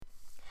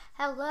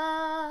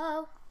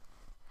Hello.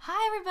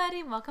 Hi,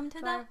 everybody. Welcome to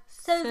the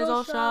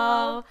Sizzle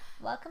Show.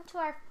 Welcome to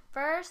our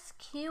first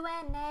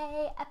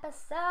Q&A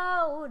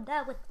episode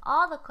with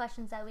all the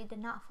questions that we did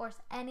not force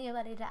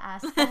anybody to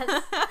ask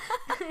us.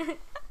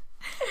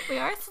 We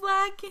are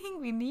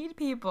slacking. We need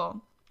people.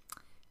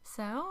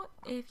 So,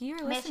 if you're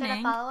listening... Make sure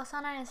to follow us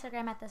on our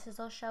Instagram at the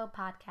Sizzle Show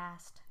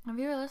Podcast. If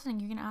you're listening,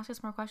 you can ask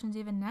us more questions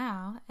even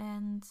now.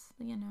 And,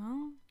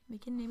 we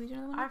can maybe do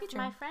another one in the future.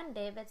 My friend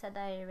David said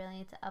that we really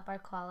need to up our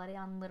quality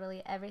on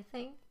literally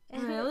everything.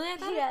 Really?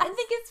 Yes. I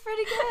think it's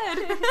pretty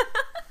good.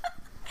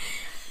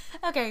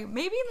 Okay,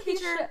 maybe in the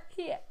future...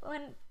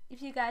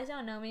 If you guys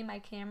don't know me, my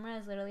camera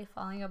is literally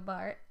falling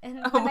apart.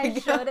 And Oh when my I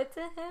God. showed it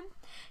to him,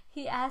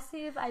 he asked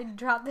me if I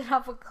dropped it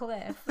off a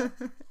cliff.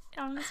 It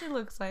honestly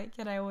looks like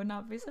it. I would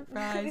not be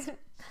surprised.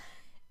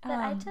 But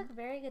I took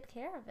very good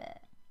care of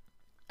it.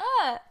 Uh,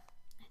 I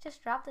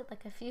just dropped it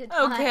like a few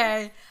times.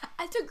 okay.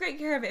 I took great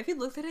care of it. If you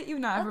looked at it, you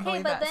would not ever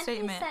believe that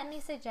statement. He sent me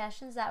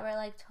suggestions that were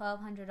like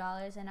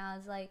 $1,200, and I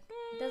was like,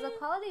 does the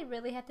quality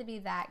really have to be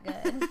that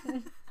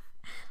good?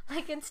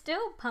 Like, it's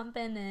still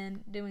pumping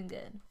and doing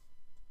good.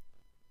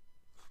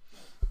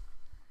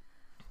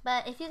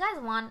 But if you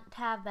guys want to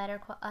have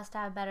us to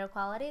have better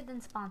quality,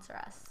 then sponsor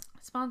us.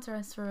 Sponsor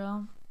us for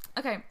real.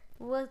 Okay.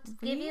 We'll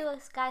give you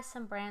guys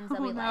some brands that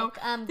we like.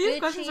 These Gucci,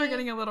 questions are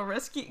getting a little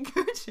risky.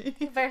 Gucci.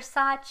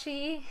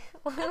 Versace,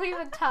 Louis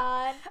Vuitton.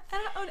 I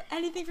don't own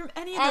anything from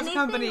any of those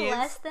companies. Anything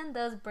less than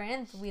those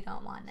brands, we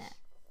don't want it.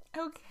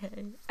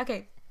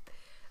 Okay.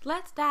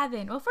 Let's dive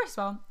in. Well, first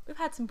of all, we've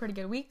had some pretty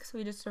good weeks.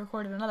 We just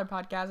recorded another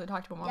podcast. We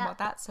talked more about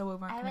that, so we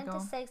weren't going to go. I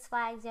went to Six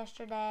Flags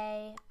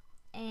yesterday,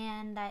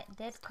 and I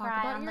did Talk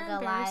cry about on the your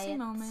embarrassing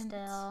Goliath moments.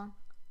 still.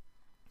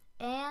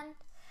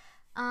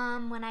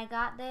 And when I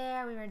got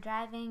there, we were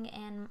driving,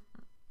 and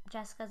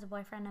Jessica's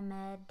boyfriend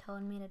Ahmed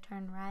told me to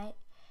turn right,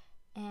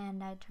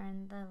 and I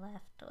turned the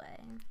left way.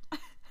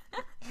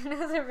 And it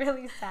was a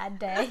really sad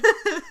day.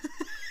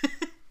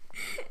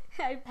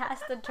 I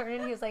passed the turn,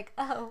 and he was like,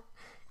 "Oh,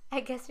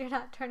 I guess you're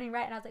not turning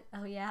right." And I was like,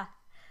 "Oh yeah,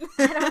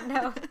 I don't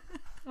know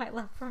my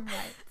left from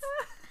right."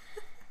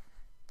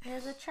 It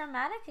was a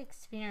traumatic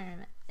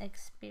experience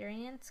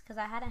because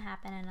that hadn't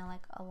happened in a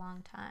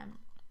long time,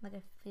 like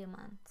a few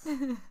months.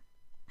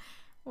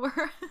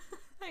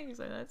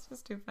 That's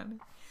just too funny.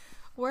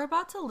 We're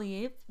about to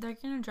leave. They're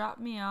gonna drop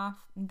me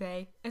off.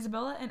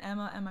 Isabella and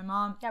Emma and my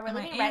mom. Yeah, we're and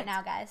my leaving aunt, right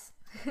now, guys.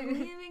 We're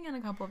leaving in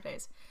a couple of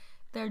days.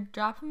 They're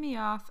dropping me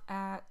off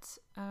at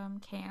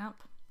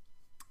camp.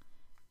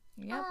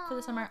 Yep, for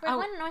the summer. We're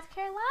going to North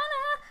Carolina.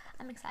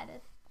 I'm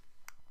excited.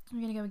 I'm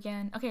gonna go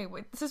again. Okay,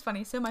 wait, this is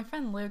funny. So my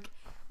friend Luke,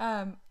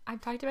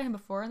 I've talked about him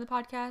before in the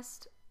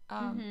podcast,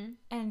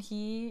 and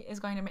he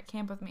is going to make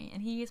camp with me,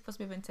 and he is supposed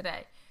to move in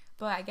today.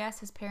 But I guess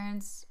his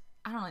parents,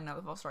 I don't really know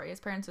the full story. His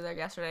parents were there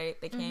yesterday.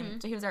 They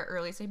came, so he was there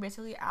early. So he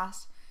basically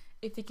asked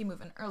if he can move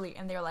in early,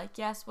 and they were like,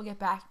 "Yes, we'll get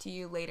back to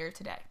you later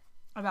today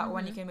about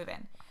when you can move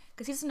in,"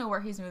 because he doesn't know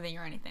where he's moving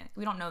or anything.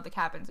 We don't know the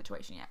cabin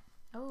situation yet.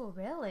 Oh,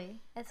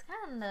 really? It's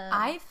kind of...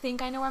 I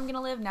think I know where I'm gonna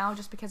live now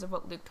just because of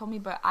what Luke told me,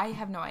 but I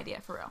have no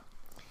idea for real.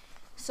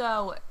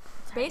 So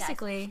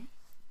basically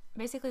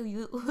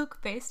Luke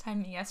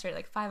FaceTimed me yesterday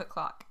like 5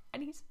 o'clock,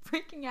 and he's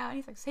freaking out.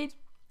 He's like, "Sage,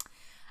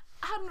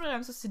 I don't know what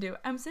I'm supposed to do.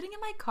 I'm sitting in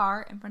my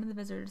car in front of the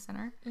visitor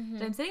center. So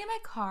I'm sitting in my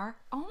car.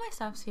 All my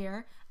stuff's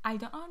here. I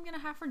don't know what I'm gonna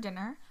have for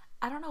dinner.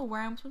 I don't know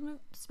where I'm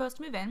supposed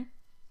to move in.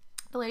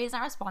 The lady's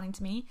not responding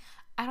to me.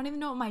 I don't even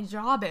know what my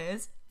job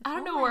is. I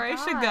don't know where I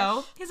should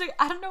go." He's like,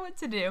 "I don't know what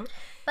to do."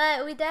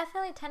 But we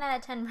definitely 10 out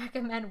of 10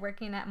 recommend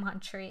working at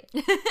Montreat.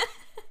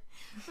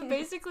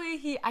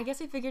 Basically, I guess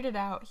he figured it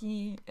out.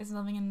 He is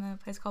living in a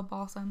place called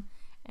Balsam.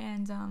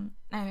 And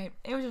anyway,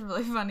 it was just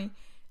really funny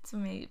to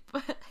me.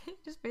 But he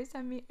just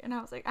FaceTimed me, and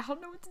I was like, "I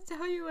don't know what to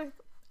tell you. Like,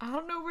 I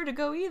don't know where to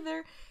go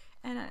either."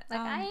 And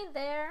I ain't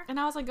there. And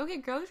I was like, "Go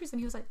get groceries."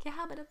 And he was like,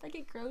 "Yeah, but if I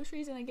get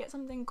groceries and I get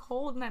something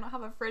cold and I don't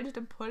have a fridge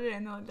to put it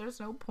in, like, there's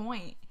no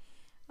point."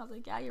 I was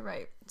like, "Yeah, you're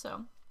right."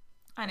 So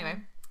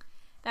anyway,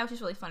 that was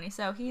just really funny.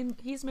 So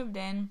he's moved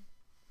in,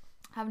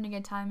 having a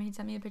good time. He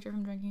sent me a picture of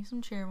him drinking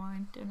some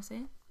Cheerwine. Do you want to see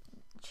it?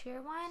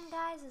 Cheerwine,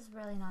 guys, is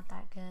really not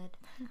that good.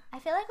 I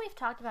feel like we've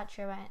talked about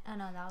Cheerwine. Oh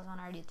no, that was on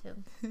our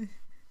YouTube.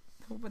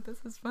 But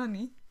this is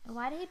funny.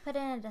 Why did he put it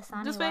in a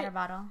Dasani water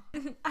bottle?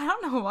 I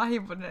don't know why he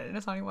put it in a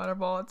Dasani water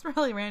bottle. It's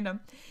really random.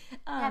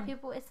 Yeah,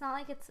 people. It's not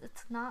like it's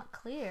not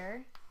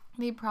clear.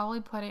 They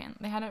probably put it in.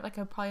 They had it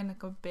probably in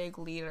a big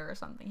liter or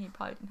something. He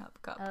probably didn't have a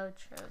cup. Oh,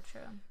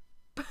 true.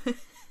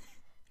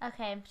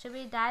 Okay, should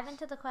we dive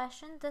into the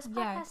questions? This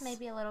podcast may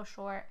be a little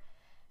short.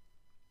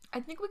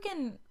 I think we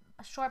can.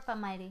 Short but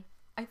mighty.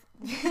 I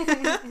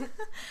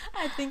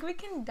think we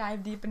can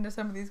dive deep into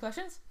some of these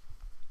questions.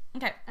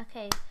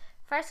 Okay.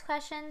 First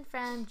question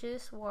from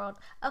Juice World.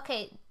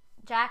 Okay,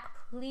 Jack,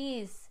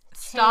 please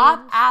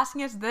stop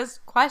asking us this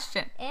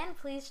question. And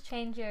please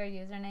change your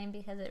username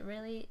because it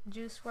really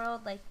Juice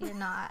World, like, you're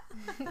not.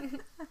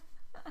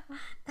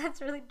 That's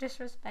really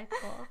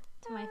disrespectful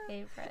to my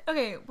favorite.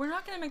 Okay, we're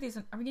not gonna make these.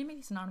 Are we gonna make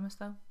these anonymous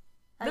though?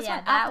 Oh, This yeah,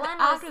 one, that after, one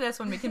was- after this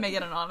one, we can make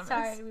it anonymous.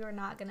 Sorry, we were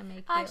not gonna make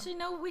you. Actually,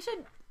 no, we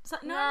should. So,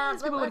 No, none of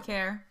these people would let's-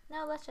 care.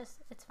 No, let's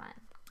just. It's fine.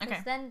 'Cause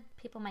Okay. then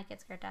people might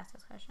get scared to ask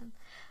those questions.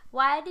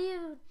 Why do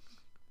you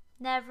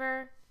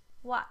never?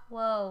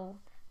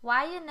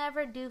 Why you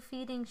never do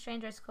feeding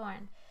strangers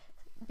corn?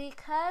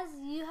 Because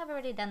you have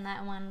already done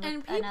that one with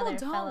And people another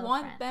don't fellow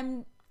want friend.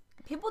 them.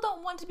 People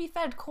don't want to be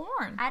fed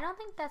corn. I don't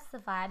think that's the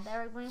vibe that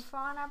we're going for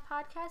on our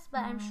podcast,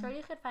 but I'm sure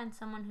you could find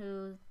someone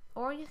who,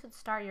 or you could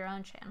start your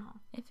own channel.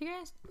 If you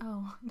guys,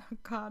 oh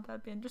god,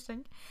 that'd be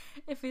interesting.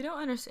 If you don't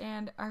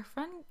understand, our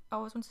friend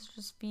always wants us to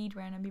just feed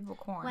random people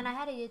corn. When I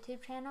had a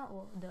YouTube channel,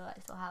 well, duh, I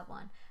still have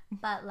one.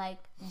 But like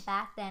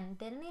back then,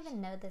 didn't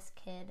even know this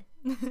kid.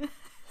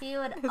 He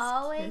would This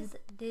always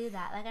do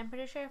that. Like I'm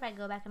pretty sure if I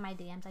go back in my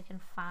DMs, I can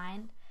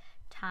find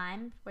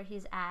times where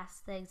he's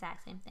asked the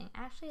exact same thing.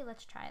 Actually,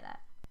 let's try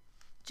that.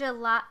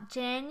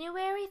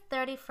 January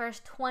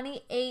 31st,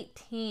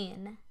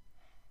 2018.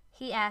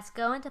 He asked,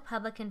 go into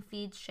public and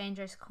feed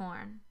strangers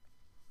corn.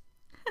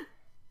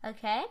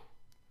 Okay.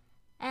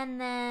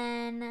 And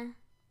then,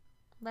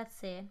 let's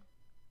see.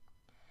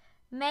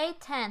 May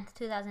 10th,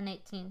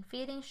 2018.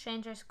 Feeding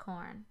strangers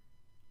corn.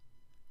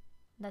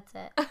 That's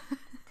it.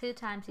 2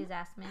 times he's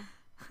asked me.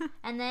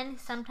 And then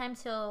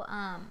sometimes he'll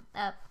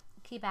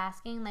keep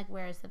asking, like,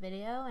 where's the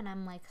video? And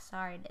I'm like,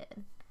 sorry,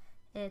 dude.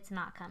 It's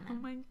not coming. Oh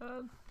my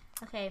god.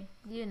 Okay,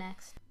 you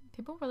next.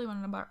 People really want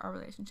to know about our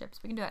relationships.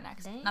 We can do that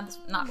next. Dang.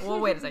 Well,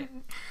 wait a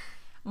second.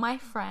 My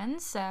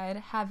friend said,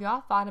 have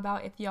y'all thought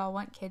about if y'all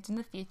want kids in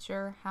the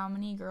future? How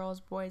many girls,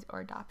 boys,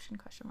 or adoption? ?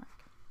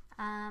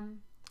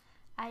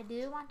 I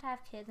do want to have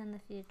kids in the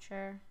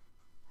future.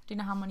 Do you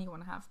know how many you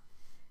want to have?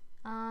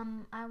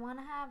 I want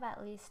to have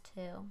at least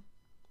 2.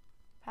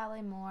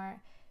 Probably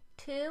more.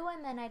 2,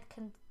 and then I'd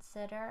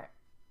consider...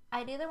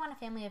 I'd either want a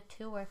family of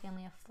 2 or a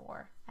family of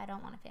 4. I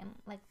don't want a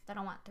family... I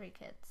don't want 3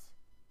 kids.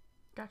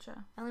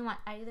 Gotcha. I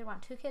either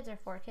want 2 kids or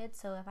 4 kids,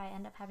 so if I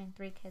end up having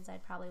 3 kids,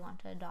 I'd probably want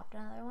to adopt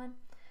another one.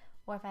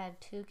 Or if I have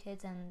 2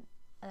 kids and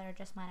they're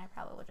just mine, I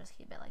probably would just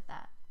keep it like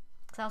that.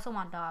 Because I also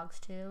want dogs,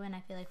 too, and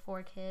I feel like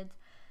 4 kids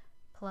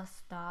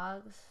plus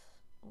dogs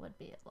would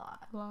be a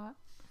lot. A lot.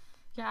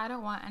 Yeah, I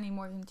don't want any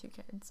more than 2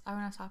 kids. I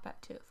want to stop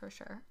at 2 for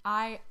sure.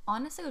 I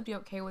honestly would be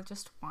okay with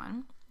just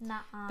 1.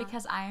 Nuh-uh.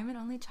 Because I am an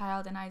only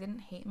child and I didn't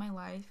hate my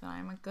life and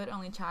I'm a good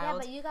only Yeah,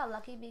 child. but you got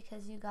lucky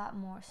because you got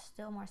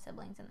still more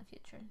siblings in the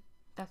future.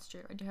 That's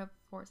true. I do have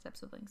 4 step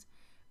siblings.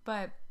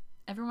 But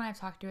everyone I've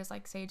talked to is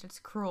like, Sage, it's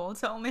cruel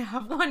to only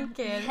have 1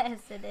 kid.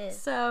 Yes, it is.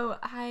 So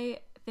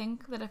I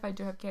think that if I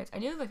do have kids, I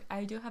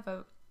do have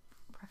a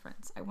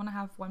preference. I want to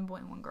have 1 boy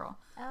and 1 girl.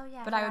 Oh,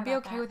 yeah. But I would be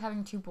okay with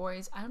having 2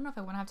 boys. I don't know if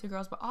I want to have 2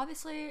 girls, but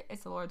obviously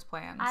it's the Lord's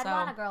plan. I'd so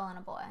want a girl and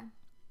a boy.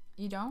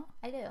 You don't?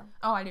 I do.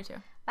 Oh, I do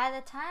too. By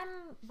the time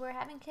we're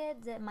having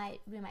kids,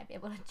 we might be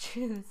able to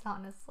choose,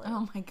 honestly.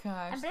 Oh my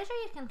gosh. I'm pretty sure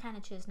you can kind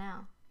of choose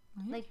now.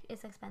 Really? Like,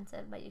 it's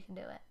expensive, but you can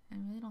do it. I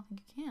really don't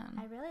think you can.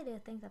 I really do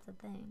think that's a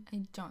thing.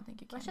 I don't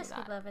think you can Let's do just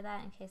that. skip over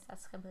that in case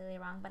that's completely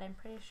wrong, but I'm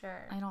pretty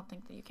sure. I don't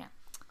think that you can.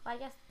 Well, I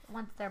guess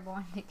once they're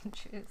born, they can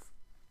choose.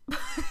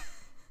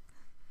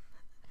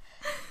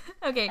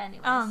 Okay.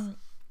 Anyways.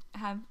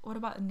 What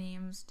about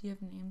names? Do you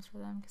have names for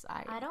them? Because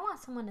I don't want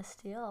someone to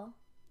steal.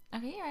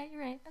 Okay,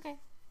 you're right. Okay.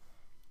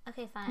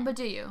 Okay, fine. But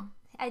do you?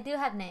 I do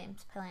have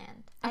names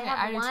planned. Okay, I have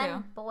I do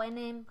one too. boy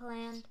name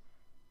planned.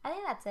 I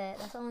think that's it.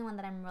 That's the only one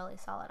that I'm really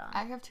solid on.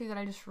 I have 2 that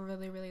I just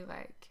really, really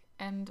like.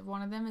 And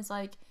one of them is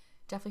like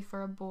definitely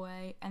for a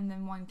boy, and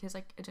then one is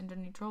like a gender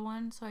neutral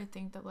one. So I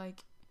think that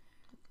like,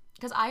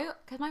 because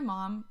my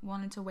mom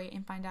wanted to wait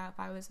and find out if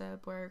I was a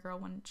boy or a girl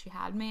when she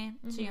had me.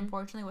 She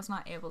unfortunately was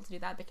not able to do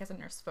that because a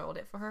nurse spoiled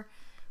it for her.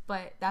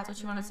 But that's what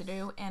she wanted to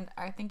do, and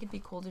I think it'd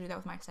be cool to do that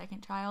with my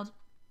 2nd child.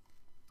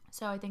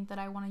 So I think that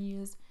I want to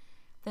use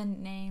the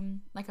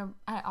name, like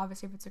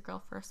obviously if it's a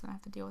girl first, then I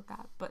have to deal with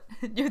that, but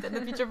do that in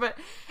the future. But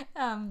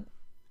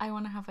I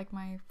want to have like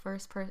my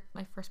first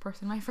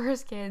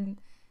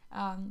kid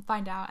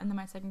find out, and then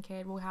my 2nd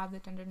kid will have the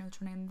gender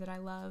neutral name that I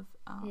love.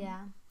 Yeah.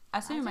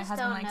 Assuming my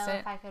husband likes it. I just don't know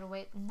if I could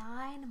wait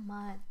 9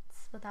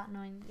 months without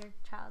knowing your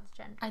child's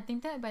gender. I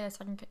think that by the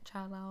 2nd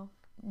child I'll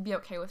be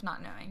okay with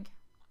not knowing.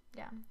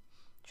 Yeah.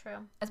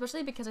 True.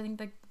 Especially because I think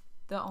like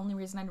the only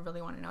reason I'd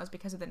really want to know is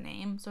because of the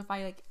name. So if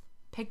I like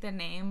pick the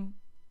name,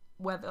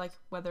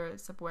 whether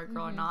it's a boy or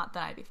girl or not,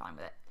 then I'd be fine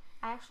with it.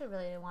 I actually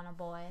really want a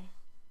boy.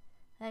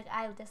 Like,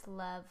 I just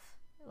love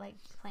like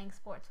playing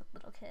sports with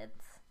little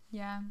kids.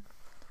 Yeah,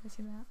 I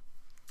see that.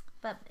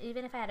 But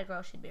even if I had a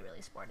girl, she'd be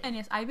really sporty. And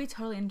yes, I'd be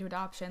totally into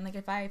adoption. Like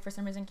if I for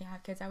some reason can't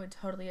have kids, I would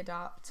totally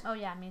adopt. Oh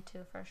yeah, me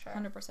too, for sure.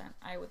 100%.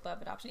 I would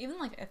love adoption. Even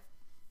like if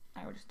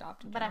I would just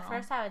adopt in But general. at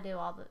first I would do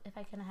if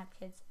I couldn't have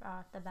kids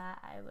off the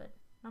bat,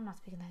 I'm not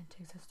speaking that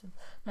into existence,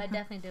 but I'd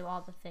definitely do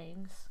all the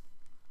things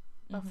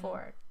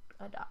before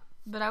adopt.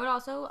 But I would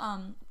also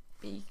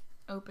be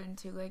open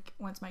to like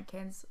once my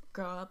kids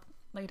grow up,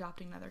 like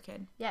adopting another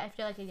kid. Yeah, if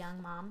you're like a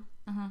young mom.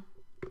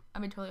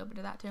 I'd be totally open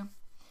to that too.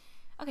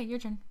 Okay, your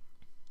turn.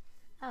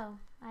 Oh,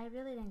 I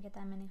really didn't get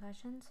that many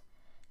questions.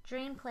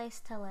 Dream place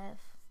to live.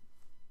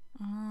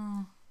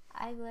 Oh,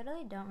 I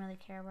literally don't really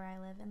care where I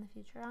live in the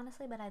future,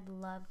 honestly, but I'd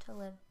love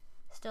to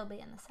still be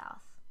in the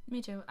South.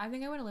 Me too. I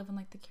think I would live in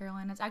like the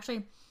Carolinas.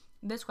 Actually,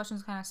 this question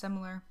is kind of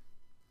similar.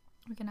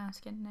 We can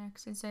ask it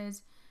next. It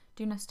says,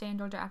 do you want to stay in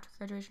Georgia after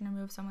graduation and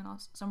move somewhere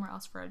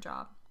else for a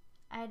job?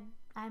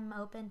 I'm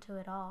open to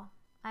it all.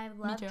 I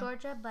love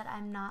Georgia, but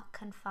I'm not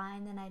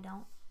confined, and I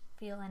don't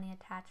feel any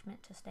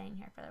attachment to staying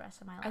here for the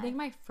rest of my life. I think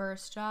my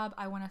first job,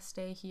 I want to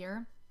stay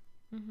here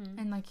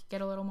and like get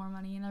a little more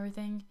money and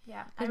everything.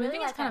 Yeah, because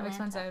moving is kind of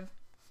expensive.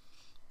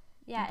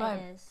 Yeah,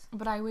 it is.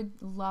 But I would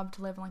love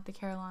to live in like the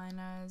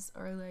Carolinas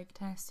or like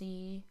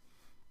Tennessee.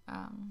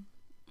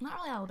 Not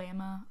really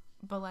Alabama,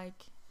 but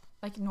like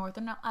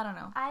northern. I don't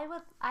know.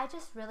 I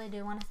just really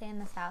do want to stay in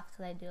the South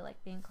because I do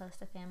like being close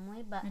to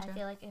family. But I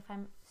feel like if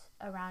I'm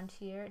around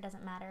here, it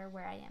doesn't matter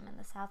where I am in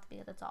the South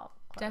because it's all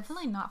close.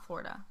 Definitely not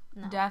Florida.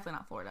 No. Definitely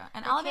not Florida.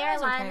 And the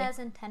Alabama's Carolinas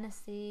okay. and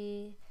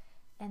Tennessee,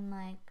 and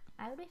like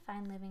I would be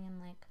fine living in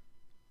like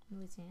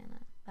Louisiana.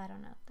 I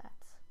don't know if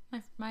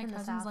that's my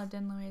cousins lived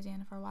in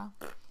Louisiana for a while.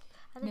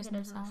 I think it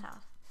is in the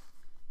South.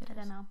 I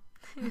don't know.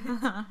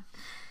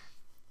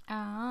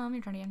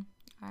 Your turn again.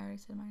 I already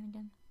said mine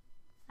again.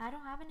 I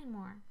don't have any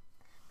more.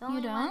 The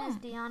only one is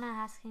Deanna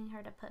asking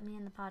her to put me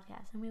in the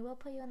podcast, and we will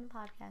put you in the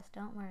podcast.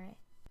 Don't worry.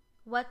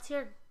 What's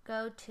your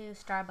go-to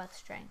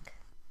Starbucks drink?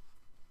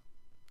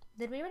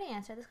 Did we already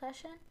answer this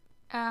question?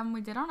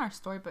 We did on our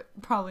story, but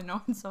probably no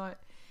one saw it.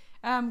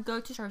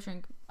 Go-to Starbucks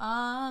drink.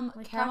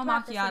 Caramel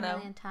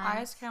macchiato.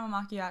 Iced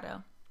caramel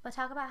macchiato. But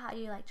talk about how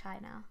you like chai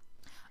now.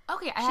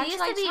 Okay, I actually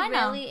like chai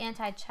now. She used to be really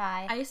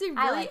anti-chai. I used to be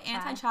really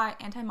anti-chai,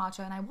 anti-matcha,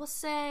 and I will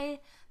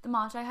say the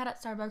matcha I had at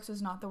Starbucks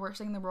was not the worst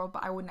thing in the world,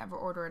 but I would never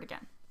order it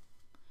again.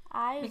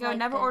 I would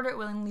never order it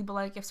willingly, but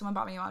like if someone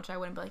bought me a matcha, I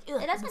wouldn't be like,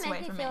 ugh, it doesn't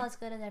make me feel as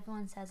good as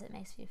everyone says it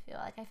makes you feel.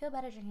 Like I feel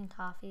better drinking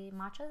coffee.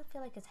 Matcha I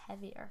feel like it's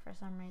heavier for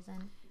some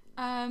reason.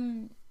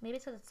 Maybe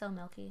it's because it's so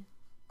milky.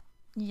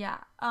 Yeah.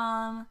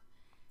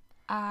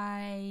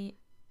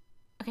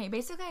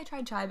 Basically I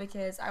tried chai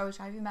because I was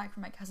driving back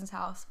from my cousin's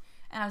house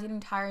and I was getting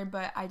tired,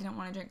 but I didn't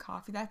want to drink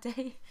coffee that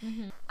day.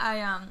 Mm-hmm.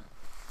 I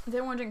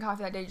didn't want to drink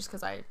coffee that day just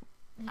because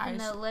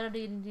little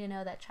did you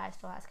know that chai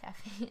still has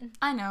caffeine.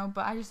 I know,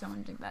 but I just don't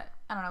want to drink that.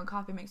 I don't know,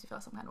 coffee makes me feel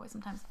some kind of way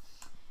sometimes.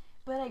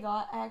 But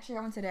I actually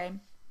got one today.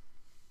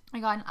 I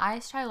got an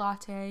iced chai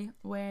latte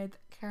with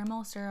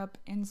caramel syrup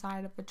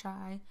inside of the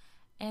chai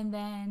and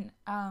then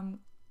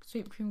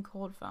sweet cream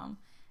cold foam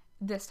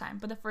this time.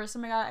 But the first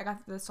time I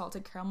got the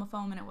salted caramel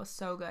foam and it was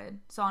so good.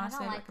 So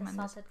honestly, I recommend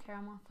the salted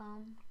caramel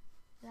foam.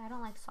 I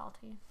don't like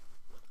salty.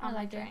 I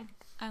like it.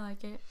 I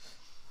like it.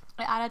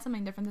 I added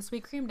something different. The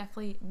sweet cream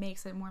definitely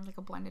makes it more like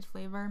a blended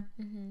flavor.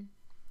 Mm-hmm.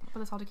 But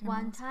the salted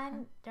caramel. One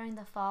time during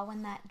the fall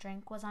when that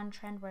drink was on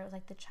trend, where it was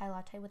like the chai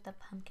latte with the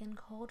pumpkin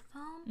cold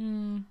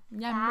foam.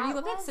 Yeah, remember you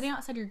lived like sitting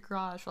outside your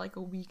garage for like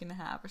a week and a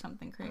half or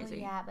something crazy. Oh,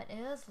 yeah, but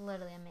it was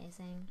literally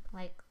amazing,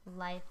 like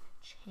life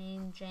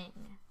changing.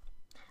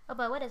 Oh,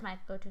 but what is my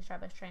go-to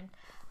Starbucks drink?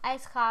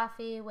 Iced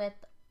coffee with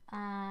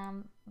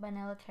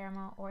vanilla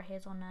caramel or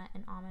hazelnut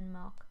and almond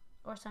milk,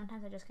 or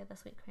sometimes I just get the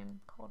sweet cream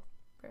cold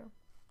brew.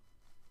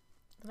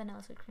 The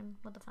vanilla sweet cream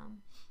with the foam.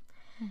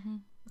 Mm-hmm.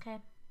 Okay.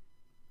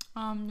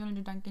 You want to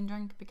do Dunkin'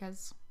 drink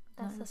because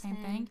that's the same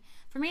thing.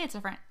 For me, it's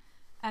different.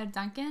 At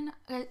Dunkin',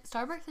 at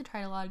Starbucks, I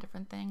tried a lot of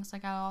different things.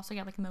 Like I also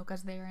get like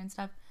mochas there and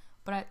stuff.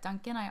 But at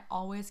Dunkin', I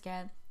always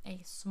get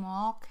a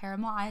small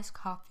caramel iced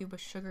coffee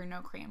with sugar, no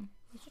cream.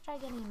 You should try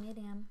getting a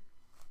medium.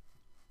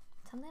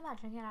 Something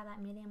about drinking out of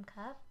that medium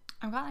cup.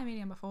 I've gotten a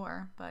medium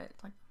before, but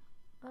it's like.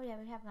 Oh yeah,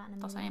 we have gotten a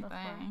medium before. The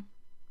same thing.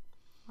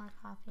 More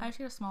coffee. I just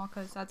get a small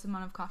because that's the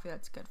amount of coffee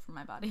that's good for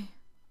my body.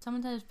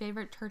 Someone says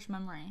favorite church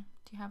memory.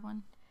 Do you have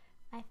one?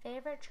 My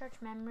favorite church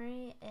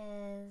memory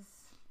is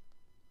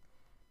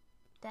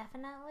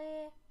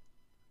definitely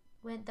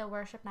with the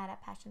worship night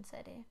at Passion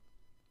City.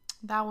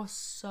 That was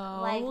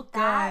so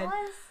good.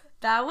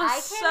 That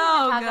was so good.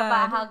 I can't even talk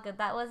about how good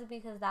that was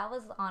because that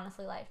was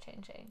honestly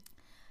life-changing.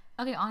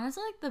 Okay,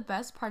 honestly, like the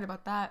best part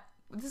about that,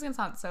 this is gonna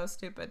sound so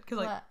stupid because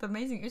like the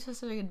amazing, it was just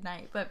such a good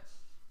night, but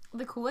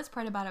the coolest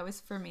part about it was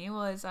for me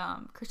was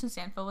Christian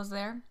Stanfield was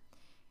there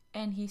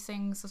and he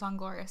sings the song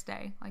Glorious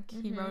Day. Like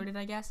he wrote it,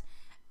 I guess.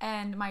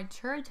 And my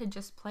church had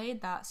just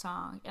played that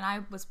song and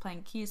I was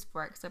playing keys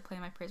for it because I play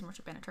my praise and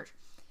worship band at church.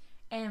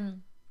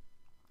 And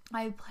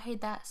I played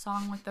that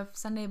song like the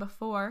Sunday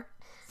before.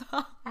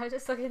 So. I was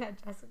just looking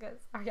at Jessica's.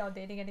 Are y'all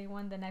dating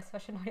anyone? The next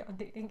question, are y'all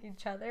dating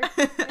each other?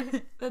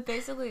 But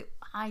basically,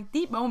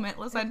 deep moment.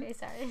 Listen. Okay,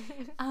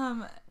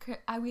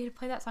 sorry. We had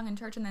played that song in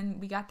church and then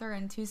we got there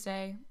on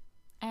Tuesday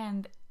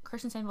and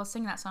Christian Stanfield was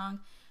singing that song.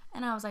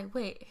 And I was like,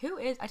 wait, who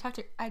is... I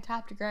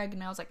tapped to Greg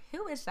and I was like,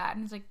 who is that?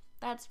 And he's like,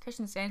 that's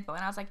Christian Stanfield.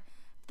 And I was like,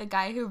 the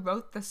guy who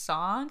wrote the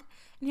song? And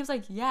he was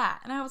like, yeah.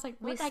 And I was like,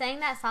 what? We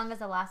sang that song as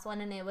the last one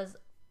and it was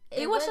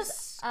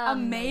just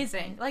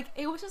amazing. Like,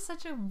 it was just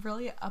such a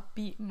really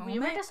upbeat moment. We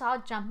were just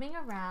all jumping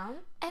around.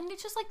 And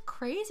it's just, like,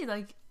 crazy.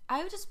 Like,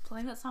 I was just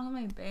playing that song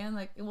with my band.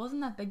 Like, it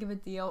wasn't that big of a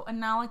deal. And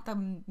now, like,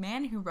 the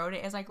man who wrote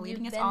it is, like,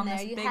 leading us on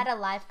this big... You had a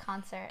live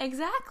concert.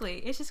 Exactly.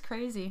 It's just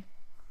crazy.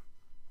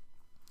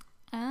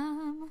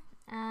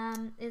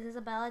 Is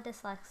Isabella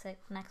dyslexic?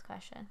 Next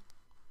question.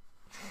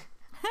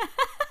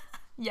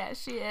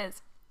 Yes, she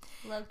is.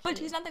 Low key. But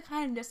she's not the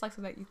kind of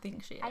dyslexic that you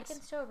think she is. I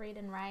can still read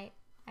and write.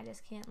 I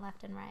just can't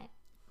left and right.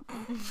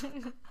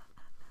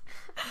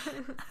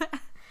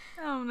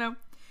 Oh no.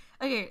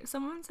 Okay,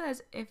 someone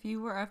says if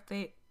you were a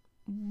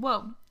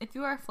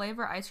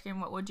flavor ice cream,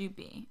 what would you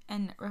be?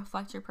 And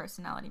reflect your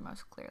personality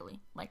most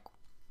clearly. Like,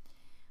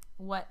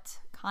 what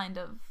kind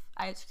of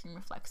ice cream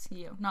reflects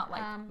you? Not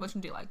like which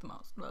one do you like the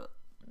most? But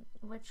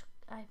which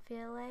I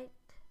feel like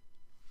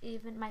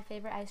even my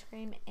favorite ice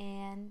cream,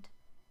 and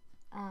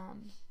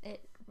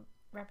it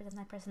represents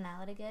my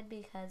personality good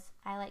because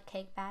I like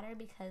cake batter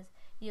because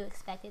you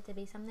expect it to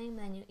be something,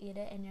 but then you eat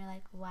it and you're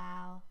like,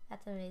 wow,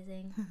 that's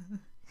amazing.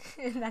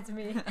 That's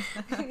me.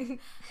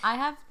 I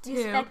have two.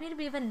 You expect me to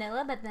be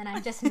vanilla, but then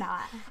I'm just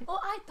not. Well,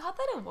 I thought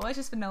that it was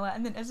just vanilla,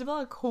 and then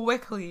Isabella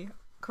quickly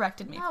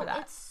corrected me for that.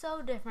 No, it's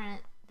so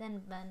different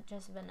than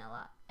just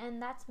vanilla,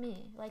 and that's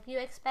me. Like, you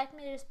expect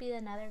me to just be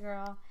another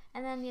girl,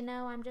 and then, you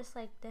know, I'm just,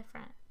 like,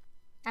 different.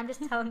 I'm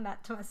just telling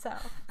that to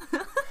myself.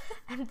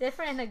 I'm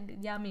different in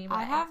a yummy way.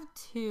 I have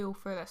two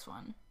for this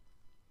one.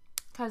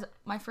 Because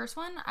my first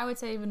one, I would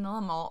say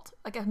vanilla malt.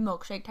 Like a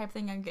milkshake type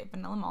thing, I'd get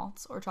vanilla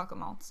malts or chocolate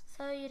malts.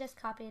 So you just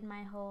copied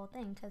my whole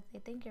thing because they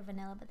think you're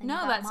vanilla, but then no, you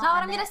got that's malt not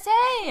what I'm in going it.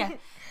 to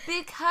say.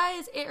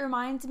 Because it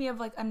reminds me of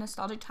like a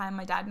nostalgic time.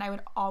 My dad and I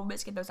would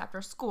always get those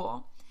after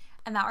school.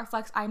 And that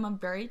reflects I'm a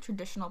very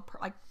traditional,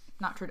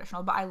 not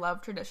traditional, but I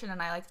love tradition and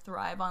I like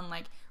thrive on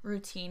like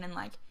routine and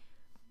like.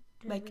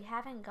 Dude, we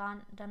haven't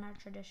done our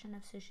tradition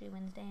of Sushi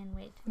Wednesday in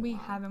way too We long.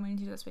 haven't. We need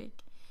to do this week.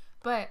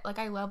 But like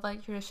I love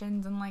like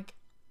traditions and like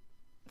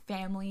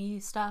family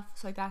stuff,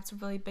 so like that's a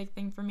really big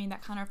thing for me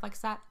that kind of reflects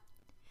that.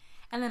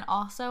 And then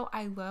also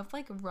I love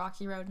like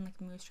Rocky Road and like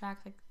Moose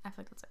Tracks. Like I feel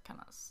like that's like kind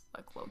of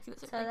like low key.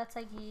 So that's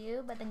like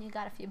you, but then you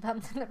got a few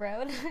bumps in the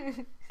road.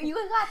 You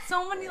got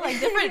so many like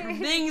different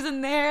things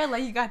in there.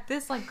 Like you got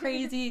this like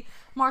crazy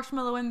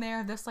marshmallow in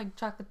there, this like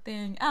chocolate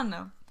thing. I don't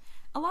know,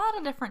 a lot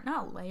of different,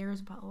 not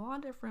layers, but a lot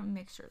of different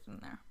mixtures in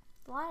there.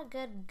 A lot of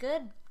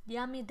good,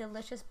 yummy,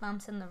 delicious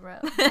bumps in the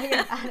road that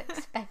you're not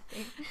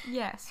expecting.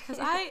 Yes, because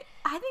I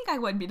think I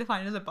would be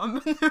defined as a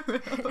bump in the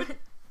road.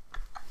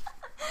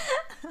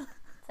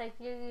 It's like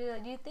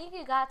you think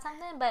you got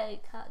something, but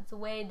it's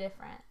way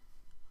different.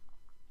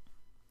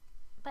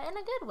 But in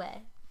a good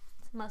way.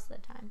 It's most of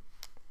the time.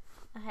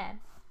 Okay.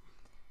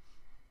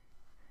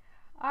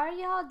 Are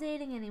y'all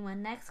dating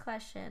anyone? Next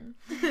question.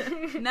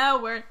 No,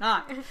 we're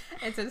not.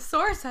 It's a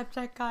sore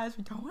subject, guys.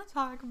 We don't want to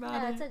talk about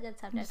it. No, it's a good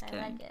subject. I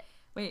like it.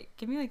 Wait,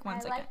 give me like 1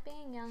 second. I like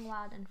being young,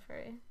 wild, and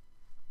free.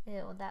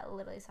 Ew, that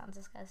literally sounds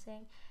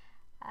disgusting.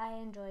 I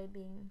enjoy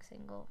being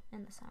single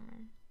in the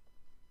summer.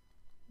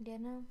 You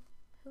know,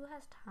 who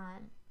has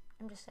time?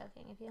 I'm just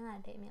joking. If you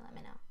want to date me, let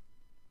me know.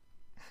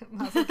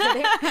 Mostly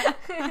kidding.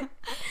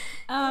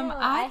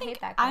 I hate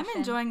that I'm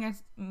question. enjoying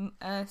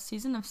a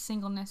season of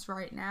singleness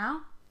right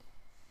now.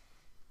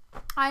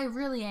 I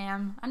really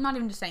am. I'm not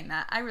even just saying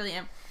that. I really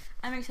am.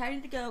 I'm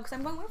excited to go because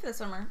I'm going away for the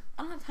summer.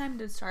 I don't have time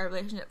to start a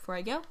relationship before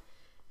I go.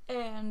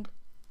 And,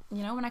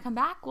 you know, when I come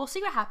back, we'll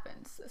see what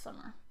happens this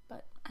summer.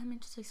 But I'm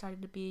just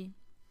excited to be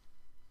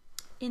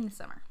in the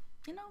summer.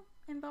 You know,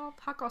 involved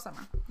hot girl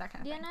summer. That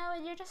kind of thing. You know,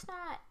 you're just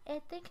not... I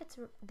think it's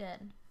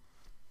good.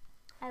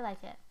 I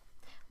like it.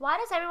 Why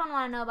does everyone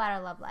want to know about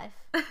our love life?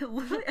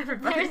 Literally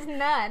everybody. There's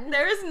none.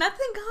 There is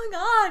nothing going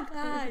on,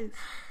 guys.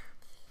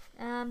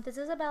 Does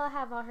Isabella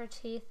have all her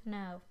teeth?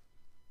 No.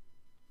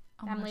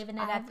 Oh I'm gosh, leaving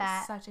it I at have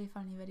that. Such a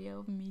funny video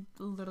of me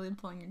literally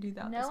pulling your tooth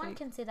out. No this one week.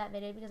 can see that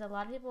video because a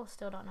lot of people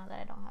still don't know that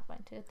I don't have my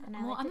tooth. And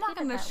Well, I'm not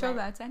going to show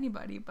that to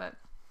anybody, but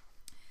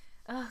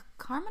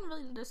Carmen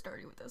really did us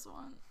dirty with this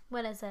one.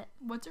 What is it?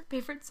 What's your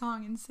favorite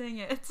song and sing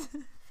it?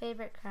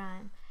 Favorite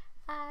crime.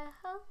 I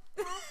hope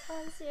that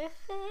was your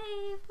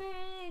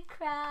favorite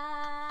crime.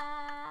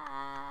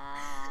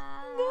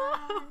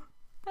 No.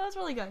 That was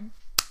really good.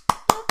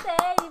 Your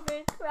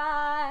favorite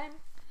crime.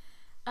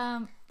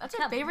 That's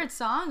your favorite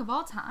song of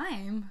all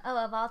time. Oh,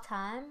 of all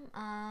time?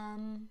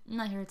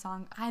 My favorite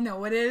song. I know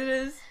what it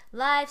is.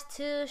 Life's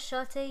too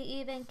short to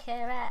even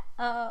care at.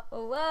 Oh,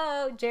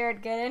 whoa.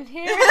 Jared, get in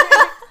here.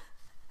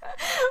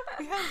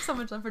 We have so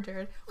much love for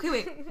Jared. Okay,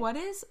 wait. What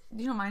is?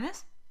 Do you know what mine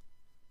is?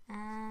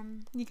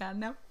 You gotta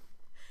know.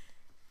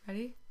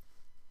 Ready?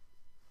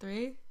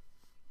 3.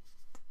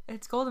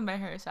 It's Golden by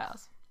Harry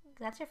Styles.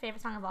 That's your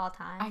favorite song of all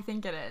time? I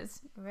think it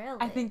is. Really?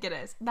 I think it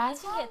is. I That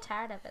think you song. get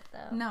tired of it,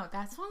 though. No,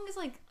 that song is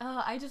like,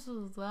 I just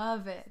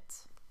love it.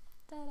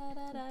 Da, da,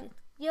 da, da.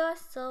 You're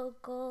so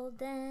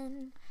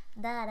golden.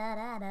 Da da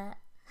da da.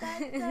 Da,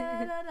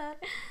 da, da, da.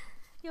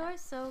 You're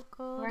so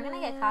cool. We're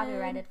gonna get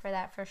copyrighted for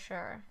that for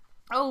sure.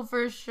 Oh,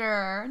 for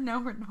sure. No,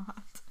 we're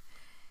not.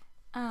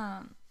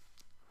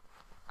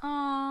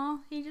 Aw,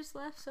 he just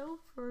left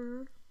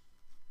sober.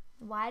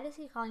 Why is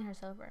he calling her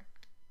sober?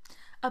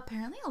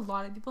 Apparently, a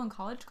lot of people in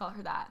college call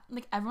her that.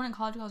 Like, everyone in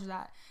college calls her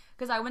that.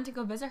 Because I went to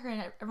go visit her,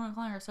 and everyone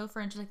calling her sober,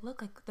 and she's like,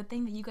 look, like, the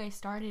thing that you guys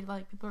started,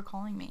 like, people are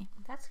calling me.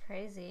 That's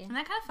crazy. Isn't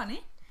that kind of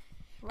funny?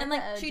 We're And the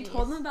like she OGs.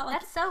 told them about like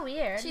That's so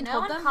weird. she No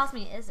told one them- calls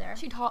me Izzer.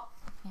 she told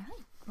yeah,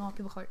 well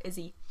people call her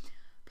Izzy.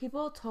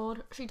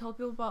 She told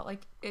people about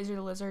like Izzy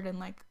the lizard and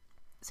like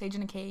Sage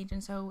in a Cage,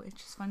 and so it's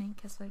just funny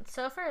because like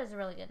Sulfur is a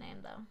really good name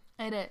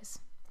though. it is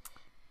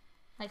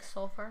Like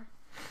sulfur.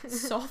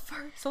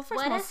 sulfur. Sulfur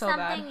What smells is so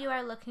something bad. you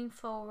are looking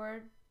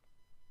forward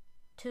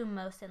to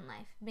most in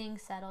life? Being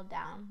settled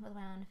down with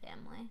my own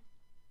family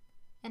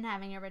and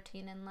having a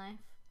routine in life.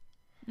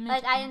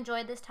 Like, I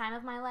enjoyed this time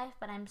of my life,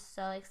 but I'm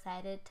so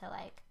excited to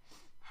like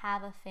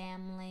have a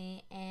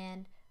family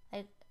and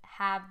like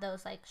have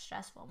those like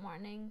stressful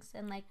mornings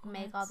and like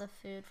make all the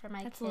food for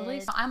my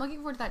kids. I'm looking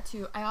forward to that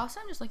too. I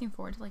also am just looking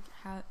forward to like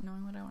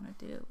knowing what I want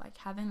to do, like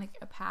having like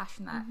a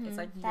passion that is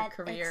like your That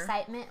career.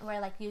 excitement where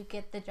like you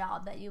get the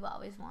job that you've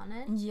always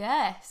wanted.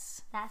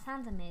 Yes. That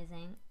sounds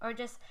amazing. Or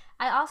just,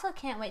 I also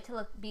can't wait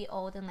to be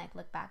old and like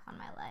look back on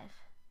my life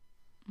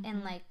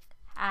and like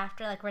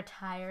after like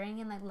retiring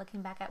and like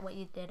looking back at what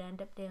you did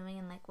end up doing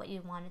and like what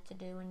you wanted to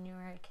do when you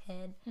were a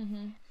kid.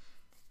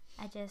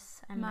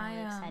 I'm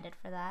really excited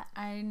for that.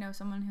 I know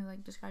someone who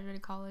like just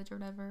graduated college or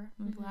whatever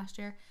last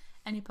year,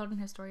 and he put in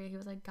his story, he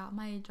was like, got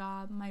my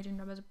dream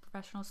job as a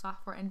professional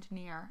software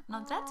engineer.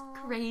 Now that's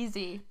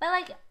crazy. But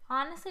like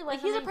honestly, what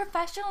Like he's a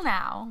professional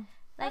now.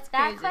 like That's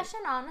that crazy. question,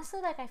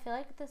 honestly, like I feel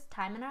like at this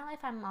time in our life,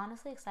 I'm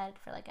honestly excited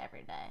for like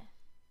every day.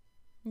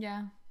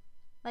 Yeah.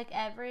 Like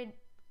every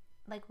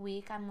like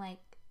week,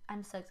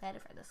 I'm so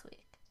excited for this week.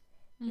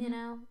 You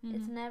know,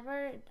 it's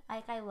never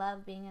like I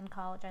love being in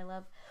college. I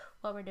love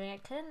what we're doing. I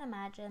couldn't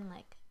imagine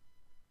like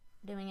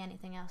doing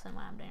anything else than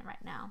what I'm doing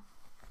right now.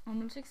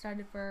 I'm just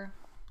excited for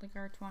like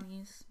our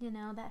 20s. You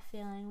know, that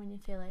feeling when you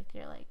feel like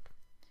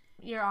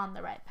you're on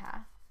the right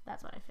path.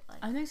 That's what I feel like.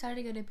 I'm excited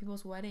to go to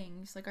people's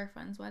weddings, like our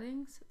friends'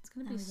 weddings. It's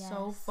gonna be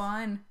so yes.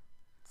 fun.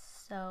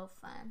 So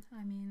fun.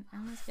 I mean,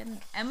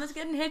 Emma's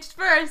getting hitched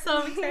first,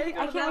 so I'm excited to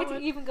go I to can't that wait to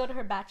one. even go to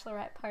her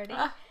bachelorette party.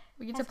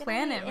 We get That's to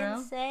plan gonna it, be bro.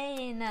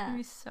 Insane. It's gonna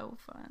be so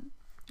fun.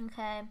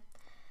 Okay.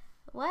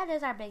 What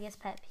is our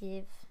biggest pet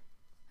peeve?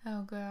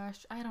 Oh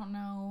gosh, I don't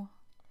know.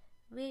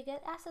 We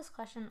get asked this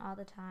question all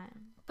the time.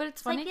 But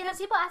it's It's like, funny you know, 'cause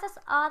people ask us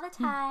all the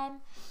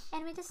time,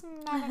 and we just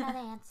never know the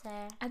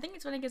answer. I think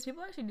it's funny because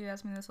people actually do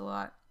ask me this a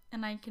lot,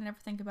 and I can never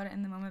think about it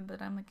in the moment.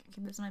 But I'm like,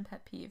 okay, this is my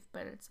pet peeve.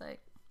 But it's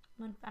like,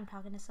 When I'm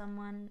talking to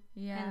someone,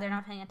 yeah, and they're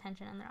not paying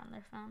attention, and they're on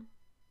their phone.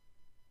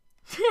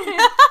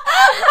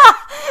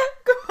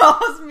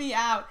 calls me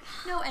out.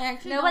 No,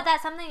 actually, No, but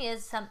that's something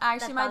is some.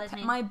 actually, that bothers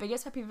me. my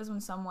biggest pet peeve is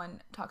when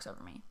someone talks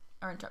over me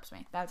or interrupts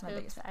me. That's my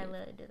biggest Oops, pet I peeve.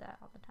 literally do that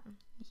all the time.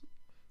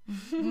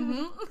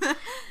 Mhm.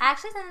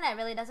 Actually, something that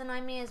really does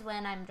annoy me is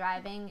when I'm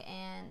driving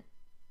and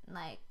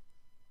like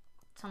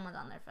someone's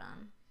on their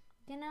phone.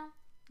 You know,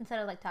 instead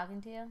of like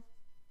talking to you.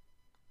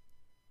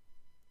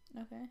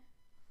 Okay.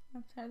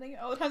 I'm trying to think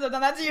all the times I've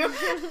done that to you.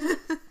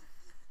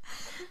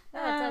 No,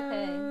 it's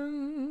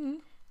okay.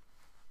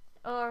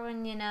 Or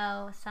when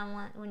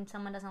when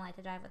someone doesn't like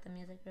to drive with the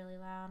music really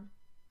loud.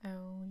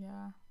 Oh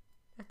yeah.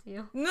 That's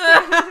you.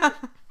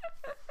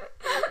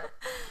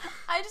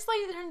 I just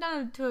like to turn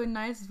down to a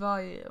nice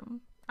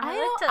volume.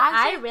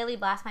 I really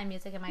blast my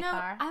music in my No,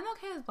 car. I'm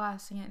okay with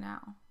blasting it now.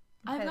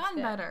 Okay, I've that's gotten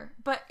good. better,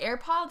 but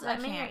AirPods Does that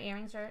I mean your can't.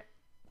 earrings are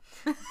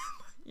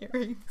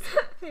Earrings.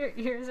 your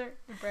ears are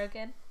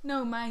broken?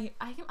 No, I'm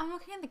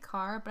okay in the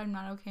car, but I'm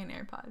not okay in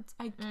AirPods.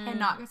 I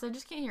cannot because I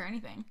just can't hear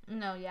anything.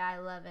 No, yeah, I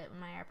love it with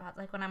my AirPods.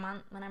 Like when I'm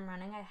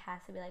running, I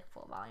have to be like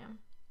full volume.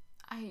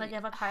 Like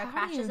if a car how do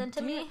crashes you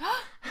into do me,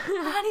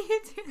 how do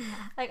you do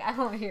that? like I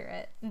won't hear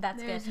it.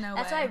 That's There's good. no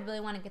That's why I way. really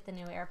want to get the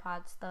new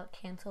AirPods, the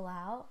cancel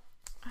out.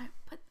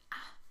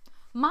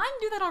 Mine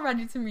do that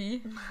already to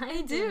me.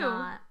 I do.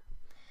 not.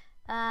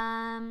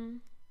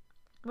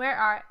 Where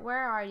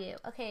are you?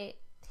 Okay,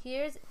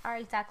 here's our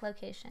exact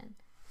location.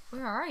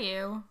 Where are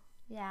you?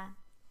 Yeah.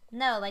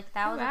 No, like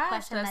that Who was a asked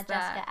question us that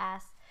Jessica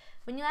asked.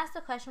 When you asked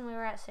the question, we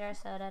were at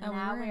Sarasota. Oh,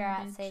 Now we we were are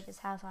in at the beach. Sage's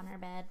house on her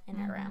bed in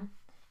her room,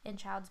 in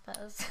child's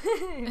pose.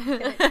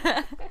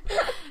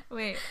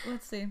 Wait,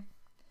 let's see.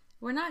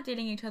 We're not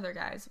dating each other,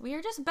 guys. We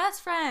are just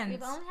best friends.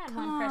 We've only had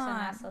Come one person on.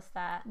 ask us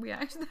that. We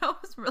actually, that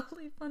was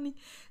really funny.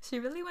 She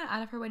really went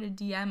out of her way to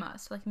DM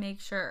us to like make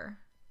sure.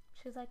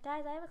 She was like,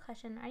 "Guys, I have a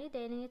question. Are you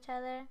dating each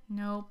other?"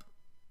 Nope.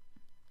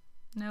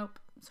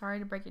 Sorry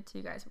to break it to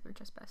you guys, but we're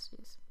just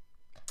besties.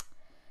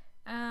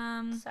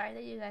 Sorry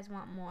that you guys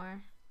want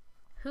more.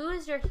 Who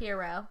is your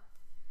hero?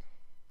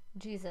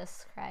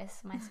 Jesus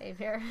Christ, my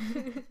savior.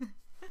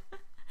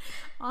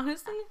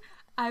 Honestly,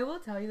 I will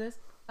tell you this.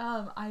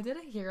 I did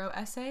a hero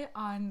essay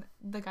on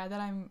the guy that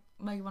I'm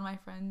like one of my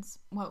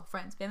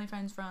family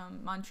friends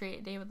from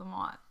Montreat, David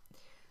Lamont.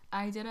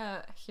 I did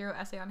a hero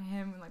essay on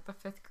him in like the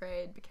 5th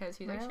grade because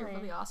he's actually a Really?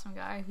 really awesome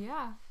guy.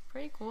 Yeah,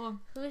 pretty cool.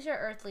 Who's your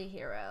earthly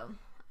hero?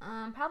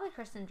 Probably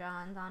Kirsten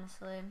Johns,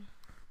 honestly.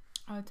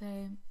 I would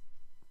say,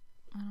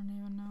 I don't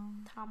even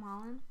know. Tom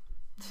Holland.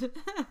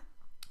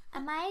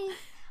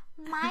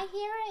 My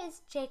hero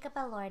is Jacob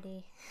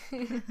Elordi.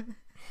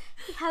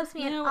 He helps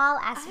me in all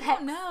aspects. I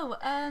don't know.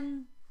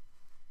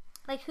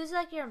 Like, who's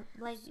like your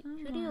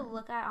who do you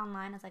look at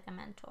online as like a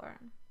mentor?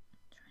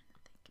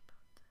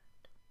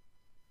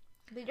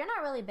 But you're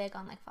not really big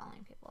on like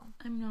following people.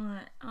 I'm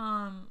not.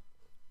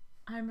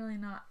 I'm really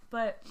not.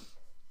 But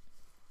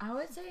I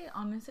would say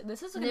honestly,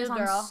 this is gonna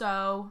sound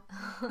so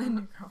the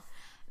new girl.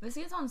 This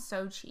is gonna sound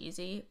so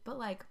cheesy, but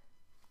like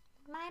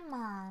my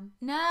mom.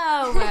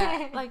 No,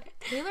 like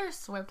Taylor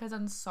Swift has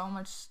done so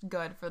much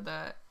good for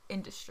the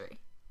industry.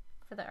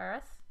 For the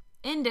earth.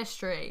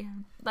 Industry,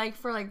 like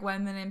for like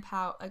women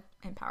empower,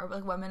 but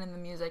like women in the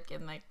music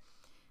and like,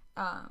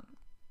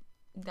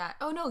 that.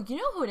 Oh no, you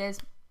know who it is?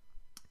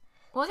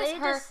 Well, so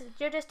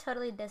you're just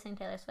totally dissing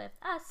Taylor Swift.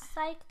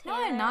 Psych Taylor.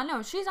 No, I'm not.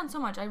 No, she's done so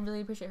much. I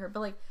really appreciate her.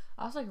 But like,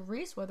 also like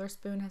Reese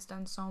Witherspoon has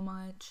done so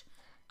much.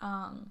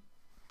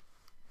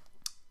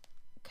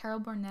 Carol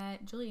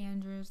Burnett, Julie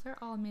Andrews, they're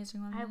all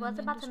amazing women. I was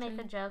about to make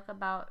a joke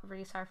about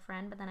Reese, our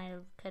friend, but then I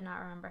could not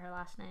remember her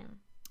last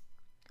name.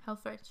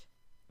 Helfrich.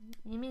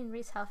 You mean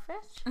Reese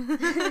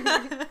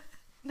Helfrich?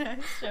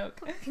 Nice joke.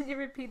 Can you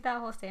repeat that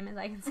whole statement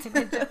so I can say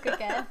my joke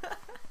again?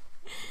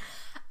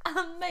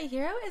 My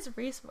hero is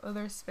Reese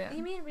Witherspoon.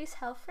 You mean Reese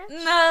Helfrich?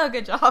 No,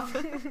 good job.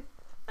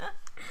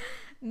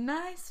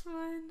 Nice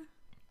one.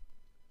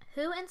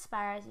 Who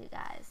inspires you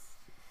guys?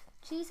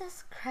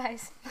 Jesus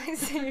Christ, my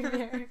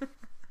Savior.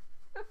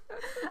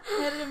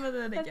 Hit him with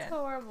it again. That's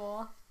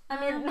horrible. I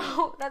mean,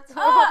 no, that's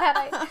horrible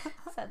that I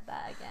said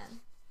that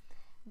again.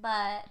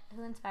 But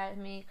who inspires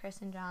me?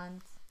 Kristen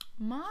Johns.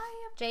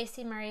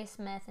 JC Marie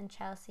Smith and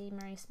Chelsea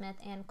Marie Smith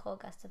and Cole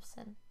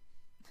Gustafson.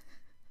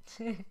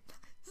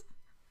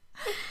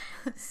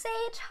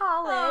 Sage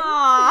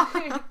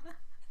Holland.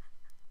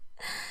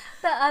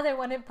 The other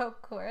one in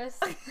Pope Chorus.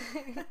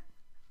 Isn't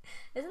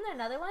there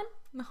another one?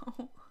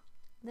 No.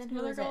 Then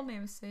who is girl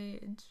named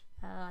Sage.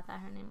 Oh, I thought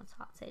her name was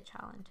Sage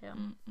Holland too.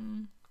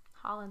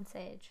 Holland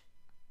Sage.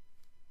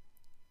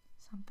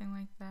 Something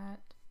like that.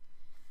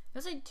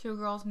 There's like two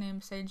girls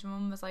named Sage.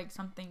 One was like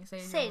something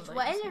Sage. Sage, like,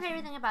 what is your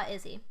favorite thing about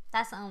Izzy?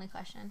 That's the only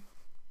question.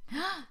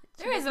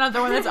 There is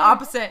another one that's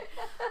opposite.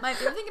 My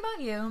favorite thing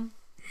about you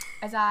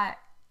is that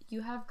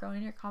you have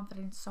grown your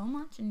confidence so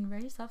much and you're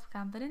very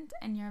self-confident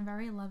and you're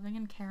very loving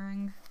and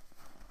caring.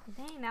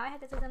 Dang, now I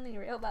have to say something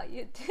real about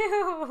you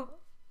too.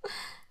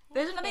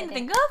 There's nothing to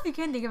think of? You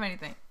can't think of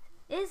anything.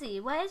 Izzy,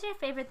 what is your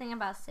favorite thing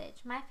about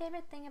Sage? My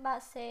favorite thing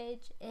about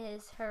Sage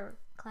is her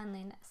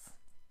cleanliness.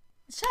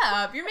 Shut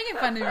up. You're making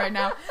fun of me right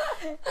now.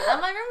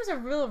 My room is a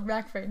real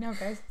wreck right now,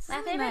 guys.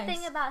 My favorite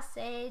thing about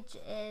Sage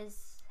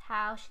is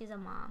how she's a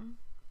mom.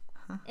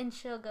 And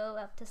she'll go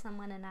up to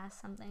someone and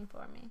ask something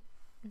for me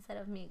instead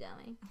of me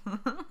going.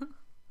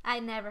 I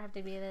never have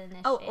to be the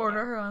initiator. Oh,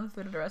 order her own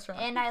food at a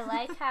restaurant. And I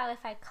like how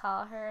if I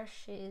call her,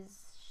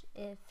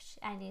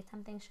 I need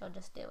something, she'll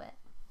just do it.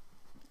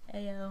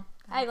 Ayo.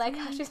 I like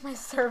how she's my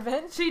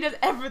servant. She does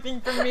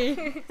everything for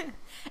me.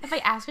 If I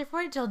ask her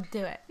for it, she'll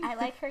do it. I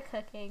like her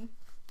cooking.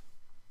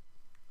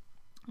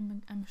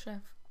 I'm a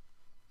chef.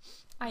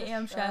 I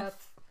am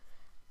chef.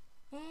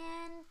 And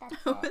that's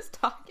I was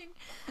talking.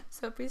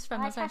 Sophie's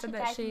friend last night said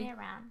that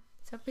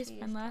Sophie's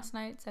friend last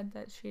night said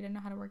that she didn't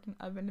know how to work an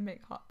oven to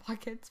make hot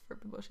pockets for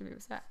people she'd be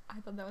upset. I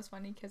thought that was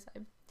funny because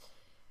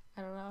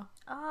I don't know.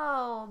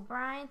 Oh,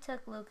 Brian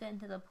took Luca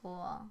into the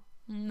pool.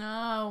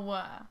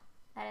 No.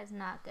 That is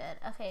not good.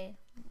 Okay,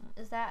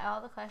 is that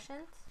all the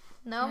questions?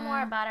 No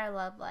more about our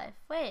love life.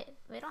 Wait,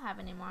 we don't have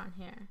any more on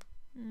here.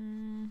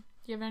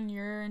 Do you have it on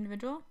your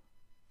individual?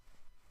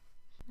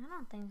 I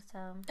don't think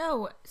so.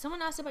 Oh,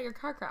 someone asked about your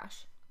car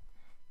crash.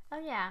 Oh,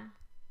 yeah.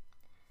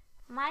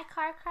 My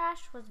car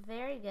crash was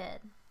very good.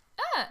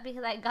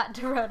 Because I got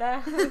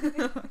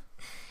Dorota.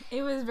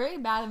 It was very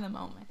bad in the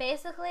moment.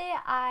 Basically,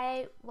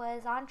 I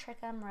was on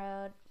Trickham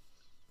Road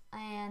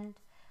and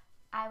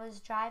I was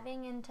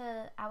driving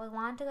I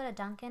wanted to go to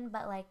Duncan,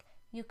 but like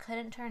you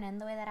couldn't turn in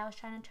the way that I was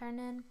trying to turn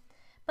in.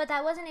 But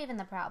that wasn't even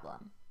the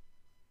problem.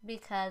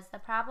 Because the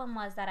problem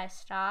was that I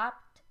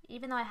stopped,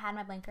 even though I had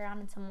my blinker on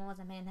and someone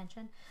wasn't paying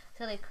attention.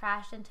 So they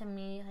crashed into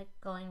me like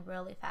going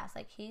really fast.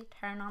 Like he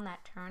turned on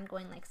that turn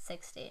going like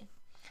 60.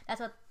 That's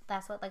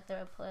what like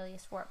the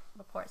police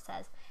report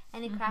says.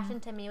 And he crashed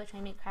into me, which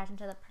made me crash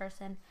into the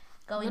person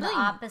going the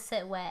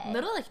opposite way.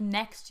 Literally like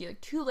next to you,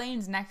 like 2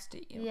 lanes next to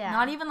you. Yeah.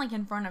 Not even like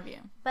in front of you.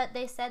 But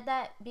they said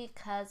that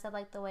because of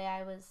like the way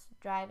I was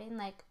driving,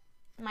 like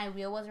my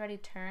wheel was already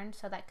turned,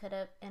 so that could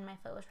have, and my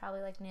foot was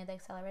probably like near the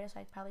accelerator, so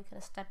I probably could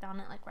have stepped on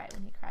it like right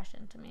when he crashed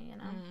into me, you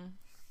know.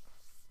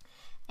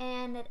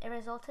 And it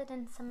resulted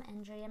in some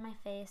injury in my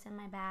face and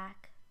my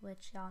back,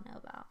 which y'all know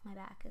about. My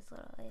back is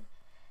literally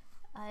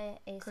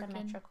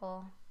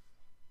asymmetrical.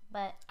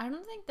 But I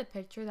don't think the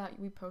picture that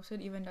we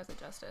posted even does it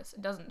justice.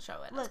 It doesn't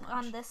show it. Look, as much.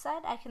 On this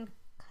side, I can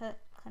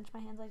clench my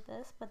hands like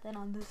this, but then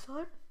on this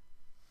side,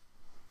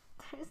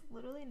 there's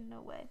literally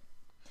no way.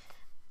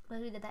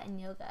 But we did that in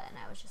yoga, and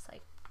I was just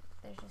like,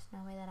 there's just no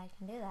way that I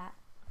can do that.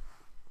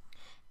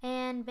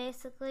 And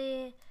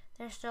basically,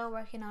 they're still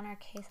working on our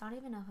case. I don't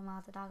even know if I'm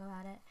allowed to talk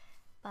about it.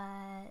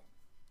 But,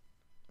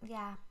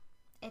 yeah,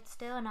 it's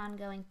still an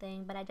ongoing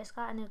thing. But I just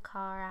got a new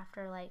car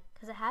after, like,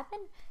 because it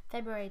happened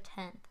February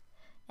 10th.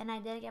 And I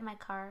did get my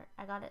car.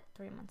 I got it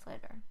 3 months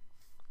later.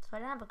 So I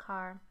didn't have a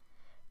car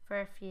for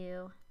a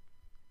few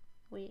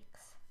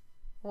weeks.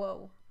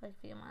 Whoa. Like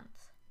a few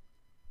months.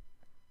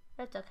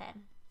 But it's okay.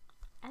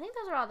 I think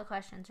those are all the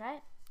questions,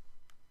 right?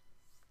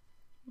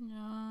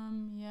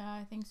 Yeah,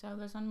 I think so.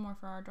 There's one more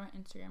for our joint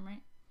Instagram,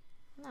 right?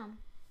 No.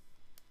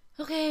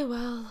 Okay,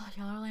 well,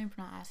 y'all are lame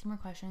for not asking more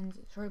questions.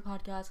 Short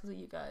podcast because of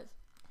you guys.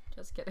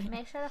 Just kidding.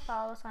 Make sure to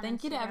follow us on Thank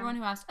Instagram. you to everyone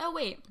who asked. Oh,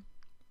 wait.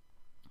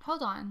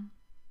 Hold on.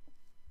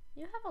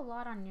 You have a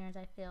lot on yours,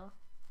 I feel.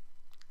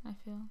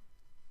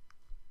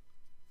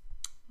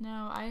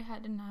 No, I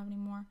didn't have any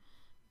more.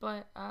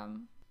 But,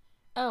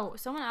 oh,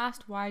 someone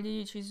asked why did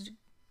you choose to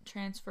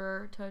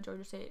transfer to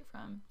Georgia State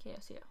from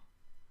KSU?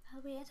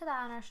 We answered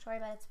that on our story,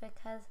 but it's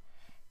because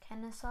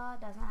Kennesaw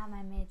doesn't have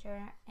my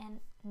major, and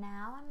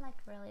now I'm like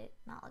really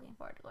not looking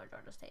forward to go to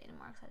Georgia State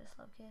anymore because I just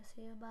love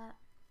KSU. But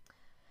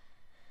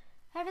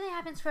everything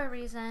happens for a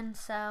reason,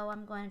 so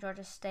I'm going to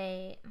Georgia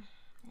State,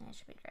 and it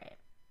should be great.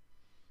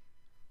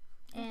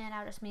 And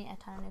I'll just meet a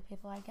ton of new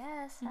people, I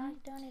guess. Mm-hmm. I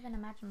don't even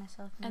imagine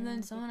myself. And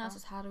then someone else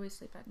is, how do we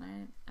sleep at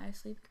night? I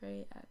sleep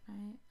great at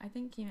night. I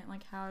think he meant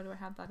like, how do I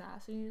have the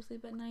audacity to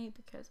sleep at night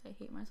because I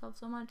hate myself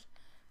so much.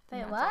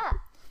 Wait, what? Like,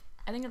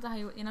 I think that's how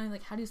you know,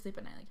 like, how do you sleep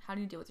at night? Like, how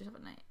do you deal with yourself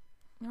at night?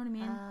 You know what I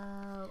mean?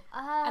 Oh.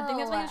 I think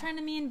that's what you're trying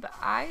to mean, but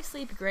I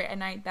sleep great at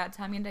night. That's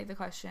how I'm going to take the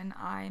question.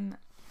 I'm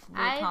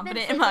really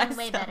confident in myself.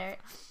 Way better.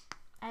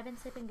 I've been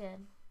sleeping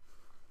good.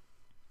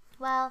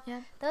 Well,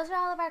 yeah. Those are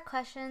all of our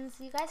questions.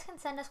 You guys can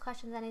send us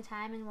questions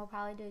anytime, and we'll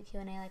probably do a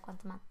Q&A like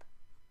once a month.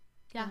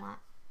 Yeah. If you want.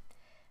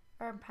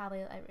 Or probably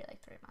every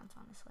like 3 months,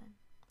 honestly.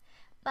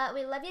 But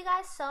we love you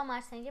guys so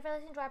much. Thank you for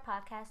listening to our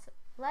podcast.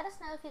 Let us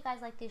know if you guys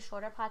like these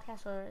shorter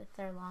podcasts or if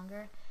they're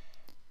longer.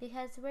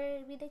 Because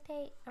we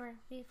dictate, or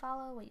we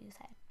follow what you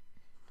say.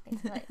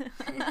 Basically.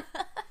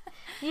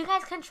 You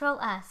guys control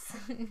us.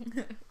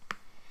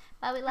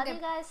 But we love you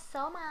guys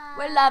so much.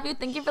 We love you.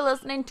 Thank you for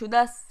listening to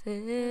the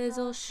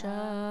Sizzle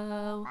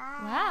Show.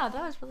 Bye. Wow,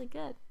 that was really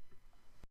good.